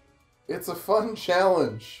 It's a fun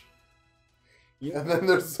challenge. Yeah. And then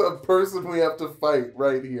there's a person we have to fight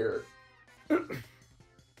right here. You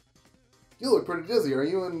look pretty dizzy. Are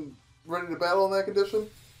you ready to battle in that condition?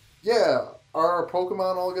 Yeah. Are our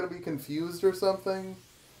Pokemon all going to be confused or something?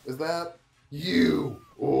 Is that you?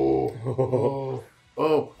 Oh,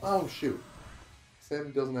 shoot.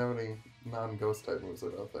 Sandy doesn't have any non-ghost type moves, I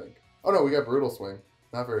don't think. Oh no, we got Brutal Swing.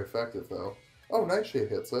 Not very effective though. Oh, Nightshade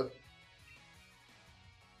hits it.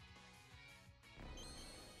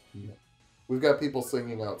 Yeah. We've got people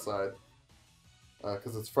singing outside.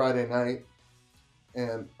 Because it's Friday night.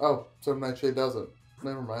 And, oh, so Nightshade doesn't.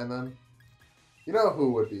 Never mind then. You know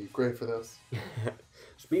who would be great for this?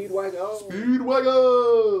 Speedwagon!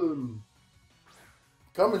 Speedwagon!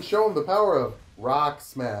 Come and show him the power of Rock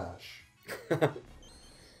Smash.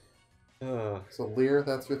 So leer,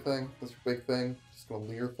 that's your thing? That's your big thing? Just gonna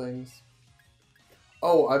leer things?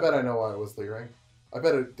 Oh, I bet I know why I was leering. I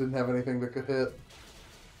bet it didn't have anything that could hit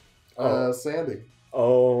Sandy.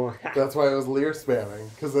 Oh. That's why I was leer spamming,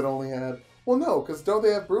 because it only had... Well, no, because don't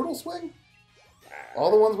they have Brutal Swing? All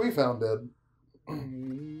the ones we found did.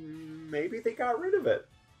 Maybe they got rid of it.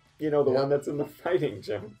 You know, the one that's in the fighting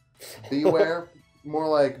gym. Beware. More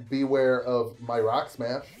like beware of my Rock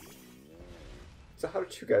Smash. So how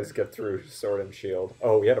did you guys get through Sword and Shield?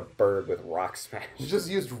 Oh, we had a bird with Rock Smash. You just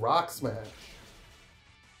used Rock Smash.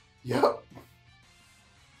 Yep.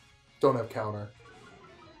 Don't have counter.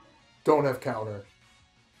 Don't have counter.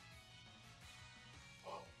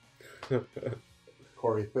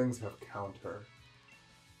 Corey, things have counter.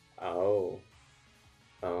 Oh.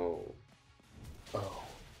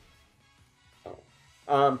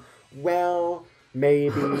 Well,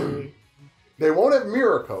 maybe... They won't have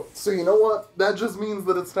Mirror Coat. So you know what? That just means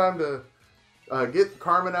that it's time to get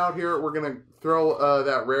Carmen out here. We're going to throw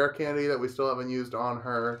that rare candy that we still haven't used on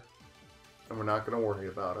her. And we're not going to worry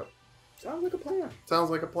about it. Sounds like a plan.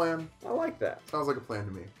 Sounds like a plan. I like that. Sounds like a plan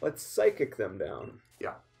to me. Let's psychic them down.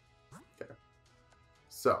 Yeah. Okay.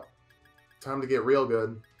 So, time to get real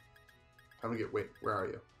good. Time to get... Wait, where are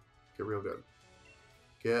you? Get real good.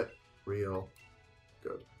 Get real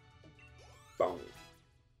good. Boom.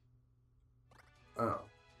 Oh.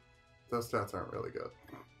 Those stats aren't really good.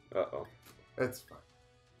 Uh-oh. It's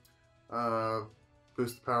fine.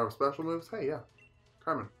 Boost the power of special moves? Hey, yeah.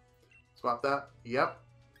 Carmen. Swap that? Yep.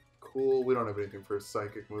 Cool. We don't have anything for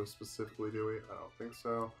psychic moves specifically, do we? I don't think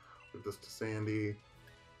so. Give this to Sandy.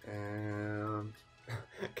 And...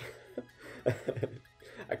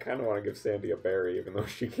 I kind of want to give Sandy a berry, even though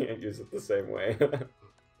she can't use it the same way.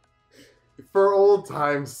 For old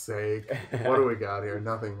time's sake, what do we got here?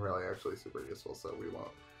 Nothing really actually super useful, so we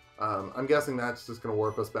won't. I'm guessing that's just going to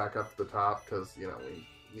warp us back up to the top, because, you know, we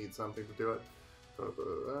need something to do it. Go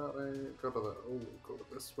to that way, go to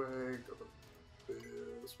this way, go to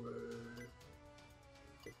this way.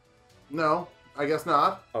 No, I guess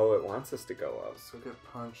not. Oh, it wants us to go up. So get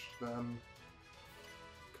punched, then.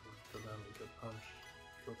 Go down and get punched.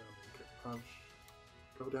 Go down and get punched.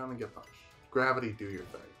 Go down and get punched. Gravity, do your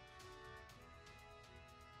thing.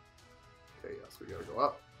 Okay, yes, we gotta go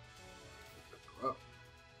up. Go up.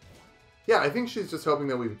 Yeah, I think she's just hoping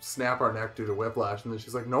that we snap our neck due to whiplash, and then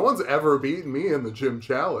she's like, no one's ever beaten me in the gym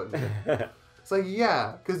challenge. It's like,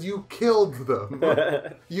 yeah, because you killed them.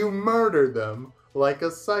 You murdered them like a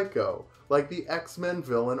psycho. Like the X-Men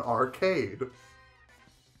villain Arcade.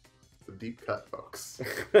 It's a deep cut, folks.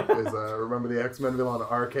 Remember the X-Men villain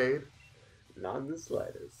Arcade? Not the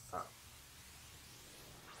slightest. Oh.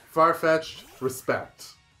 Far-fetched,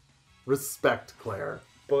 respect. Respect, Claire.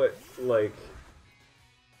 But, like,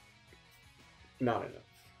 not enough.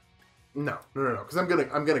 No. Because I'm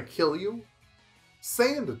gonna kill you.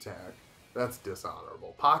 Sand attack. That's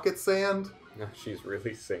dishonorable. Pocket sand. No, she's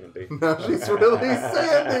really sandy. No, she's really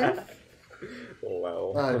sandy.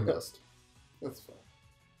 Well, I missed. That's fine.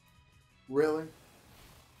 Really?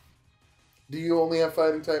 Do you only have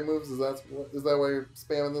fighting type moves? Is that why you're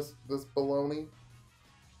spamming this baloney?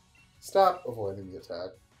 Stop avoiding the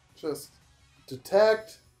attack. Just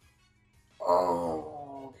detect.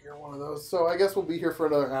 Oh, you're one of those. So I guess we'll be here for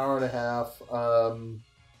another hour and a half. Want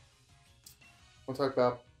to talk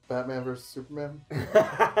about Batman versus Superman?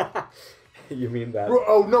 You mean that?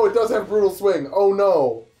 Oh no, it does have brutal swing. Oh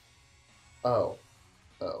no. Oh.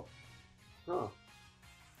 Huh.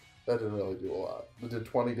 That didn't really do a lot. It did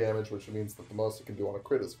 20 damage, which means that the most it can do on a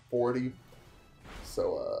crit is 40.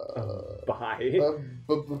 So, bye.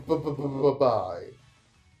 Bye.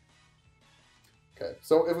 Okay,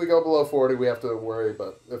 so if we go below 40, we have to worry,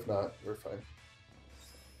 but if not, we're fine.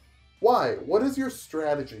 Why? What is your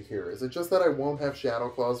strategy here? Is it just that I won't have Shadow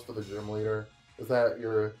Claws for the gym leader? Is that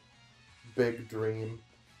your big dream?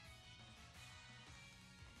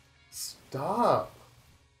 Stop.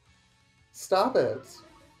 Stop it.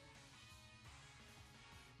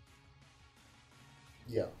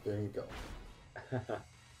 Yeah, there you go.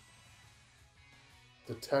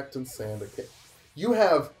 Detect and Sandicate. You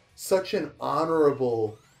have such an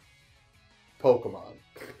honorable Pokemon.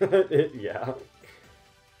 Yeah.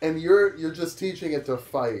 And you're just teaching it to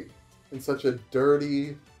fight in such a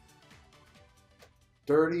dirty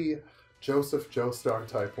Joseph Joestar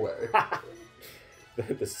type way.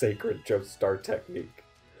 The sacred Joestar technique.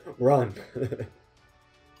 Run. Okay.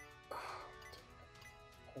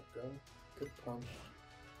 Good punch.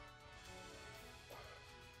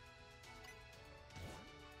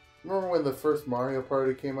 Remember when the first Mario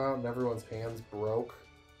Party came out and everyone's hands broke?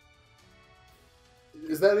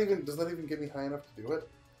 Does that even get me high enough to do it?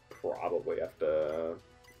 Probably have to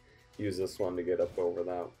use this one to get up over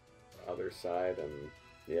that other side, and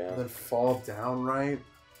yeah. And then fall down, right?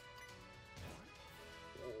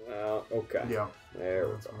 Okay. Yeah. There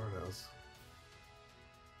we That's go. where it is.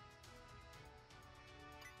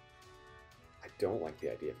 I don't like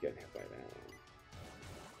the idea of getting hit by that.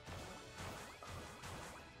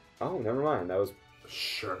 Oh, never mind. That was...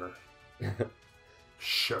 Sure.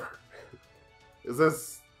 Sure. Is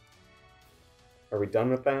this... Are we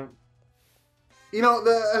done with that? You know,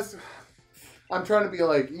 I'm trying to be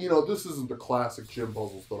like, you know, this isn't the classic gym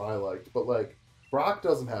puzzles that I liked, but like, Brock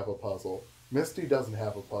doesn't have a puzzle. Misty doesn't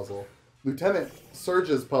have a puzzle. Lieutenant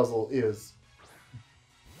Surge's puzzle is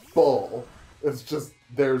bull. It's just,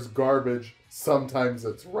 there's garbage. Sometimes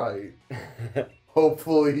it's right.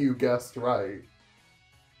 Hopefully you guessed right.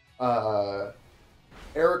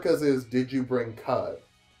 Erica's is, did you bring cut?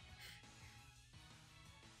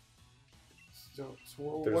 So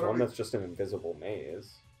There's one that's just an invisible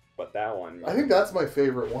maze, but that one... I think that's my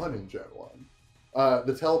favorite one in Gen 1.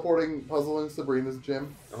 The teleporting puzzle in Sabrina's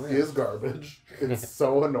gym is garbage. It's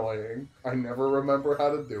so annoying. I never remember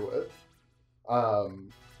how to do it.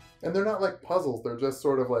 And they're not like puzzles. They're just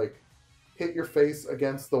sort of like hit your face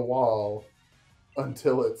against the wall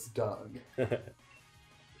until it's done.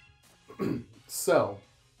 So,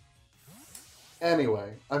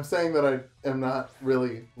 anyway, I'm saying that I am not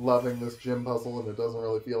really loving this gym puzzle and it doesn't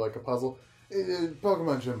really feel like a puzzle.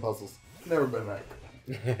 Pokemon gym puzzles, never been that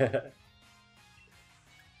good.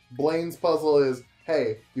 Blaine's puzzle is,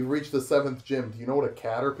 hey, you've reached the 7th gym. Do you know what a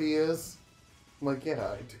Caterpie is? I'm like, yeah,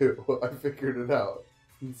 I do. I figured it out.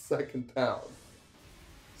 In the 2nd town.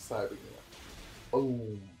 Cyber.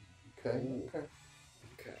 Boom. Okay.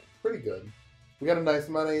 Okay. Pretty good. We got a nice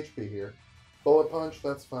amount of HP here. Bullet Punch,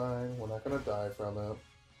 that's fine. We're not going to die from it.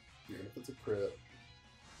 Even if it's a crit.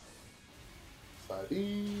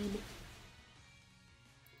 Psybeam.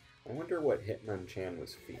 I wonder what Hitmonchan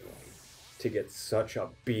was feeling to get such a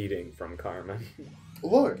beating from Carmen.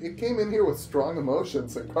 Look, it came in here with strong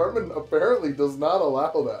emotions, and Carmen apparently does not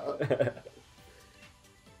allow that.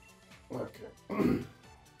 Okay.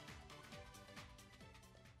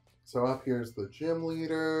 So up here's the gym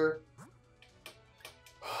leader.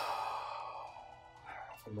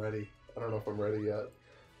 I don't know if I'm ready yet.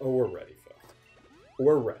 Oh, we're ready, Phil.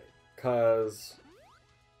 We're ready. Because...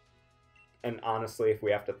 And honestly, if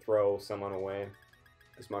we have to throw someone away,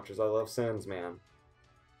 as much as I love Sandsman...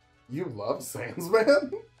 You love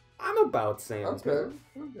Sandsman? I'm about Sandsman.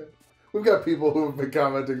 Okay. We've got people who have been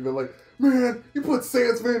commenting, they're like, man, you put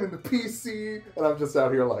Sandsman in the PC, and I'm just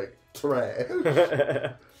out here like, trash.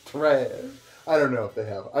 Trash. I don't know if they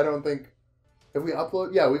have. I don't think... Have we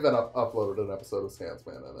uploaded? Yeah, we've uploaded an episode of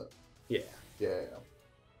Sandsman in it. Yeah.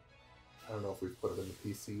 I don't know if we've put it in the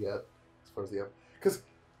PC yet, as far as the... Because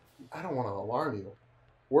I don't want to alarm you.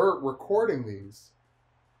 We're recording these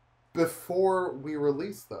before we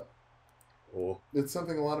release them. Cool. It's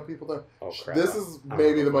something a lot of people don't... Oh, crap. This is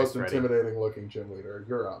maybe the most intimidating looking gym leader.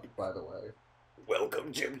 You're up, by the way.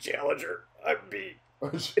 Welcome, Gym Challenger. I'm beat.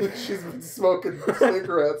 She's been smoking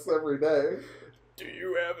cigarettes every day. Do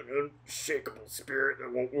you have an unshakable spirit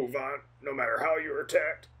that won't move on, no matter how you're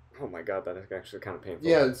attacked? Oh my god, that is actually kind of painful.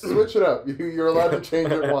 Yeah, switch it up. You're allowed to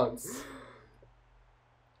change it once.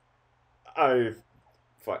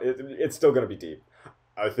 It's still going to be deep.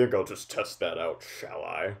 I think I'll just test that out, shall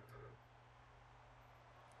I?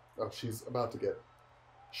 Oh, she's about to get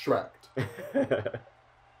Shrek'd.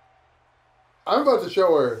 I'm about to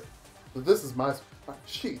show her that this is my...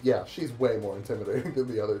 she's way more intimidating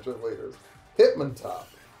than the other gym leaders. Hitmontop.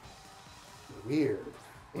 Weird.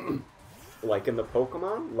 Liking the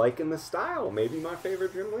Pokemon, liking the style. Maybe my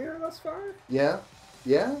favorite gym leader thus far. Yeah,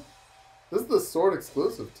 yeah. This is the Sword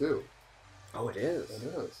exclusive too. Oh, it is. It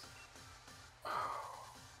is.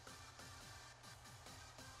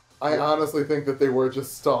 I honestly think that they were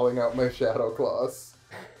just stalling out my Shadow Claws.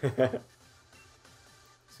 So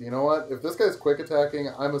you know what? If this guy's quick attacking,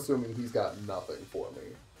 I'm assuming he's got nothing for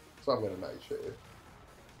me. So I'm going to Nightshade.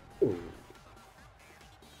 Ooh.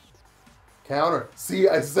 Counter. See,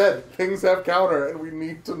 I said things have counter, and we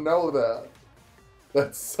need to know that.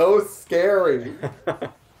 That's so scary.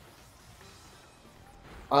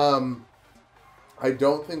 I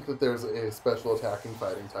don't think that there's a special attacking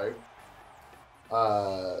fighting type.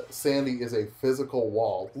 Sandy is a physical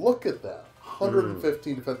wall. Look at that.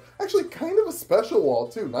 115 defense. Actually, kind of a special wall,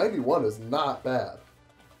 too. 91 is not bad.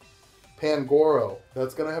 Pangoro.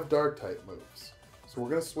 That's going to have dark type moves. So we're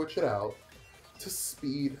going to switch it out to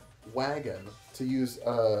Speed Wagon to use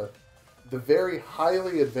the very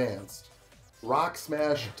highly advanced Rock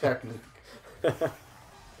Smash technique.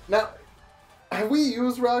 Now, have we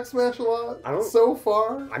used Rock Smash a lot so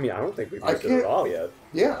far? I mean, I don't think we've used it at all yet.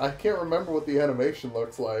 Yeah, I can't remember what the animation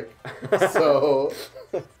looks like. So,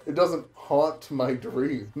 it doesn't haunt my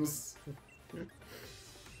dreams.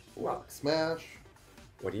 Rock Smash.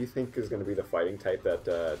 What do you think is going to be the fighting type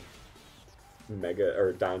that Mega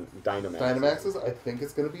or Dynamax? Dynamaxes? I think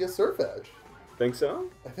it's going to be a Surf Edge. Think so?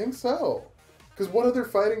 I think so. Because what other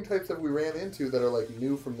fighting types have we ran into that are like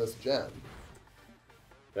new from this gen?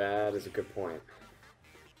 That is a good point.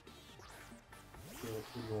 Who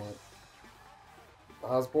do you want?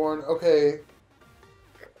 Osborne? Okay.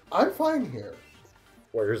 I'm fine here.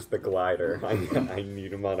 Where's the glider? I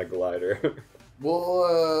need him on a glider.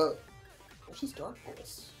 Well, let's just Dark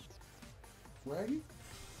Pulse. Right?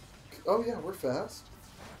 Oh, yeah, we're fast.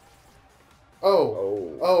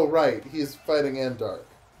 Oh, right. He's fighting and Dark.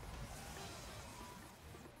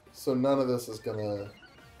 So none of this is gonna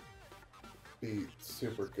be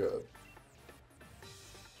super good.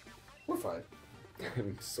 We're fine.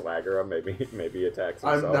 Swagger him, maybe attacks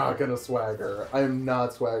himself. I'm not gonna swagger. I'm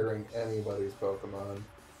not swaggering anybody's Pokemon.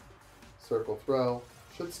 Circle Throw.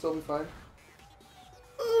 Should still be fine.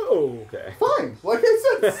 Oh, okay. Fine! Like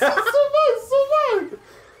I said, so fine!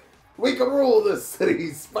 We can rule this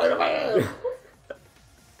city, Spider-Man!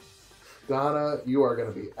 Donna, you are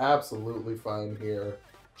gonna be absolutely fine here.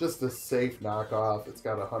 Just a safe knockoff. It's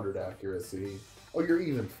got 100 accuracy. Oh, you're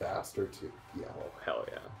even faster, too. Yeah. Oh, hell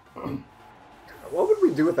yeah. What would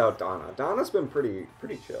we do without Donna? Donna's been pretty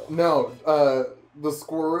chill. No, the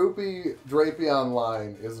Squirrupy Drapion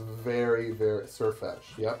line is very, very...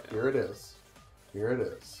 Surfetch. Yep, here it is. Here it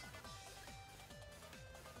is.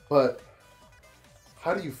 But,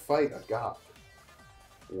 how do you fight a god?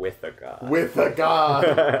 With a god. With a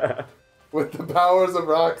god! With the powers of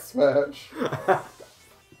Rock Smash.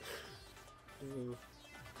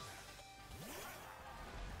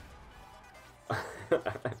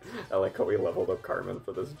 I like how we leveled up Carmen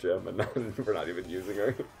for this gym and we're not even using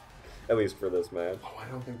her. At least for this match. Oh, I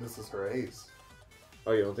don't think this is her ace.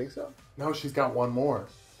 Oh, you don't think so? No, she's got one more.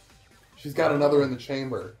 She's got another in the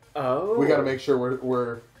chamber. Oh. We gotta make sure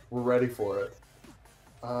we're ready for it.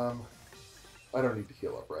 I don't need to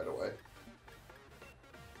heal up right away.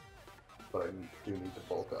 But I do need to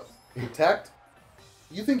bulk up. Detect?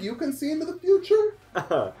 You think you can see into the future?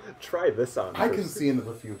 Try this on. I can see into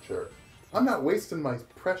the future. I'm not wasting my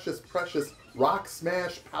precious, precious Rock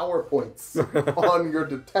Smash power points on your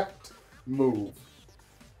detect move.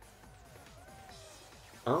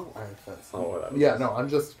 Oh. Iron Fence. Oh, that yeah, no, I'm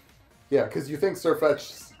just... Yeah, because you think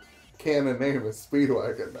Surfetch's canon name is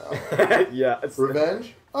Speedwagon now. Yeah. It's...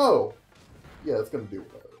 Revenge? Oh. Yeah, it's going to do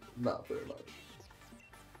not very much.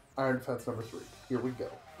 Iron Defense number 3. Here we go.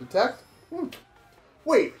 Detect?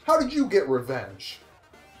 Wait, how did you get Revenge?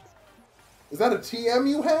 Is that a TM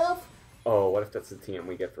you have? Oh, what if that's the TM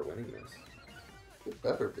we get for winning this? It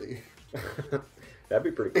better be. That'd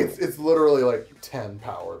be pretty cool. It's literally like 10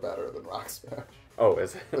 power better than Rock Smash. Oh,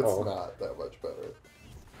 is it? It's not that much better.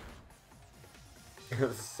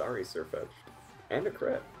 Sorry, Surfetch. And a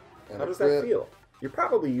crit. And how does that feel? You're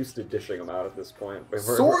probably used to dishing them out at this point.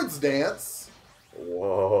 Swords Dance?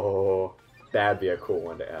 Whoa. That'd be a cool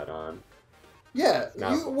one to add on. Yeah.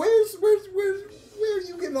 No. Where are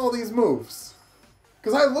you getting all these moves?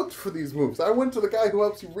 Because I looked for these moves. I went to the guy who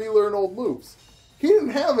helps you relearn old moves. He didn't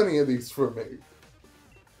have any of these for me.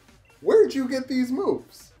 Where'd you get these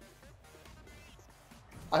moves?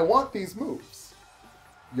 I want these moves.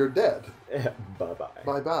 You're dead. Bye-bye.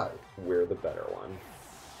 Bye-bye. We're the better one.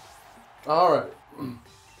 Alright.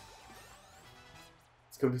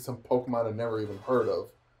 It's going to be some Pokemon I've never even heard of.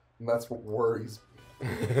 And that's what worries me.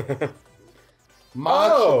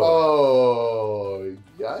 Oh,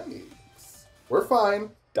 yikes. We're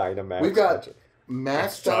fine. Dynamax. We've got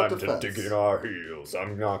Magic. maxed out defense. our heels.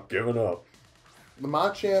 I'm not giving up. The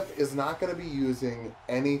Machamp is not going to be using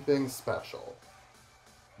anything special.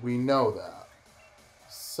 We know that.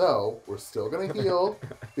 So, we're still going to heal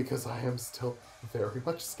because I am still very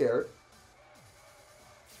much scared.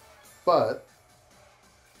 But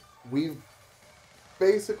we've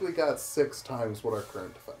basically got 6 times what our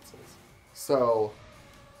current defense is. So...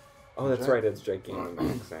 Oh, that's right. It's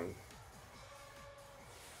Gigantamaxing.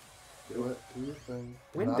 Do it. Do your thing.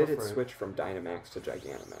 When did it switch from Dynamax to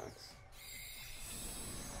Gigantamax?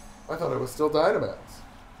 I thought it was still Dynamax.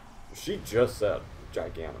 She just said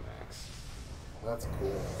Gigantamax. That's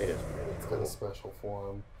cool. It is really It's cool. got a special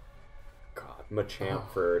form. God, Machamp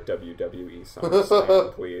for WWE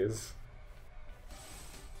SummerSlam, please.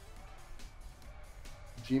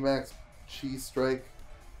 G-Max, Chi Strike,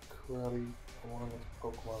 Karate, along with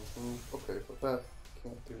Pokemon's move. Okay, but that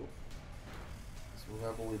can't do. So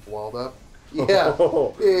remember we've walled up? Yeah!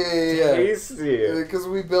 Oh, yeah. tasty. Because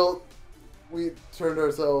we turned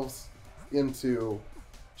ourselves into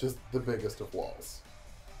just the biggest of walls.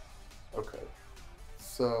 Okay.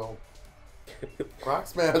 So, Rock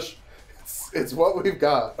Smash, it's what we've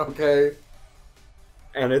got, okay?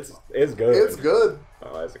 And it's good. It's good.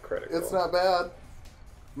 Oh, that's a critical. It's not bad.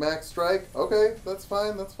 Max Strike, okay, that's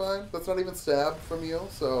fine, that's fine. That's not even stabbed from you,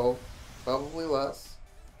 so probably less.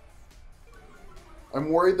 I'm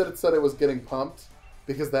worried that it said it was getting pumped,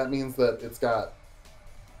 because that means that it's got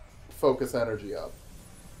focus energy up,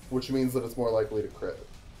 which means that it's more likely to crit.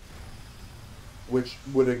 Which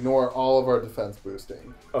would ignore all of our defense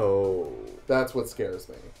boosting. Oh. That's what scares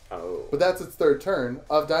me. Oh. But that's its 3rd turn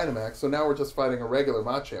of Dynamax, so now we're just fighting a regular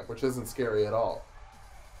Machamp, which isn't scary at all.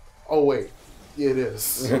 Oh, wait. It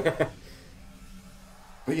is.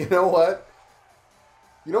 But you know what?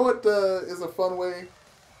 You know what is a fun way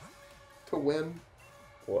to win?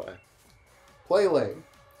 What? Play lane.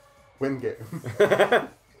 Win game.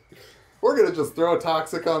 We're going to just throw a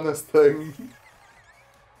Toxic on this thing.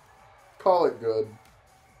 Call it good.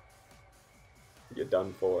 You're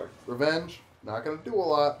done for. Revenge, not going to do a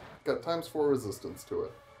lot. Got ×4 resistance to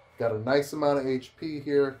it. Got a nice amount of HP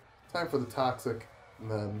here. Time for the Toxic,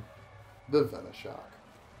 and then the Venoshock.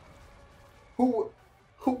 Who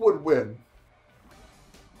would win?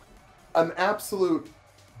 An absolute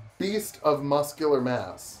beast of muscular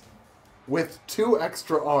mass with 2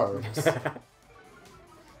 extra arms.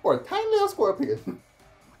 Or a tiny little scorpion.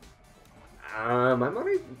 My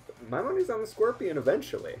money's on the Scorpion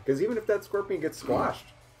eventually. Because even if that Scorpion gets squashed,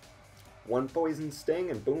 1 poison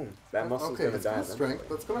sting and boom, that muscle's okay, gonna it's die got strength. eventually.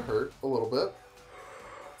 That's gonna hurt a little bit.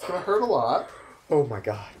 It's gonna hurt a lot. Oh my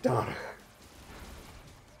god, Donna.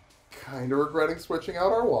 Kind of regretting switching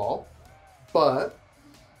out our wall, but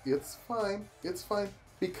it's fine. It's fine.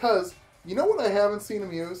 Because, you know what I haven't seen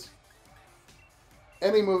him use?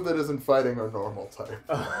 Any move that isn't fighting or normal type.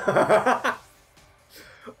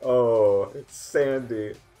 Oh, it's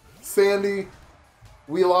Sandy. Sandy,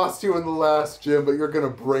 we lost you in the last gym, but you're going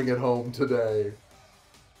to bring it home today.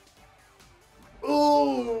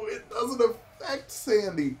 Ooh, it doesn't affect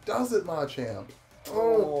Sandy, does it, Machamp?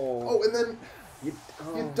 Oh, and then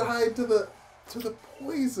you died to the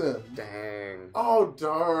poison. Dang. Oh,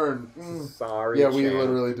 darn. Mm. Sorry, Yeah, we champ.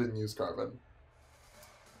 literally didn't use Carbon.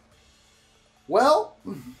 Well,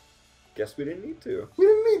 Guess we didn't need to. we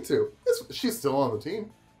didn't need to. She's still on the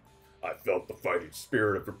team. I felt the fighting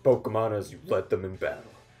spirit of your Pokemon as you led them in battle.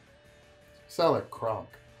 Sound like Kronk.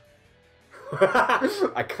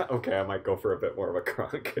 Okay, I might go for a bit more of a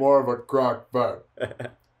Kronk. More of a Kronk vibe.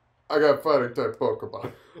 I got fighting type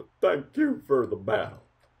Pokemon. Thank you for the battle.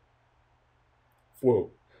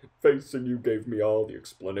 Whoa, facing you gave me all the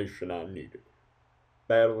explanation I needed.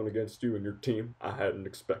 Battling against you and your team, I hadn't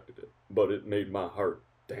expected it, but it made my heart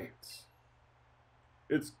dance.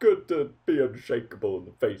 It's good to be unshakable in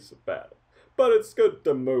the face of battle, but it's good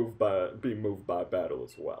to be moved by battle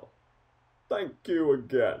as well. Thank you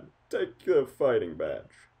again. Take the fighting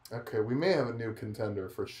badge. Okay, we may have a new contender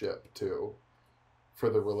for ship, too. For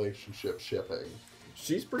the relationship shipping.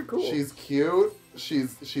 She's pretty cool. She's cute.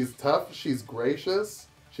 She's tough. She's gracious.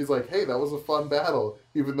 She's like, hey, that was a fun battle,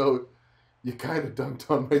 even though you kind of dunked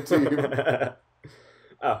on my team.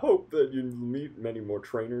 I hope that you meet many more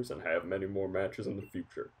trainers and have many more matches in the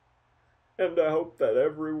future. And I hope that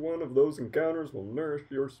every one of those encounters will nourish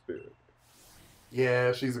your spirit.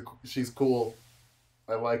 Yeah, she's cool.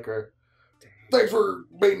 I like her. Thanks for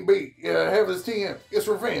beating me. Have this team. It's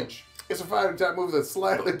revenge. It's a fighting type move that's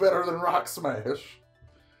slightly better than Rock Smash.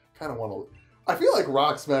 Kind of want to... I feel like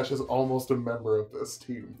Rock Smash is almost a member of this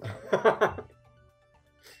team now.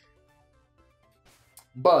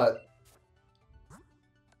 But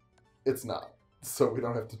it's not. So we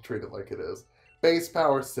don't have to treat it like it is. Base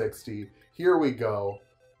power 60. Here we go.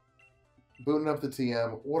 Booting up the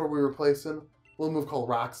TM. What are we replacing? A little move called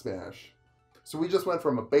Rock Smash. So we just went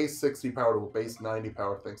from a base 60 power to a base 90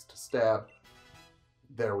 power thanks to Stab.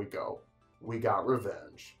 There we go. We got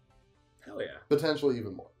revenge. Hell yeah. Potentially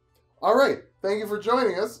even more. All right. Thank you for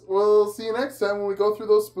joining us. We'll see you next time when we go through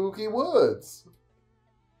those spooky woods.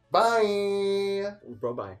 Bye.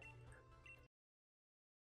 Bye-bye.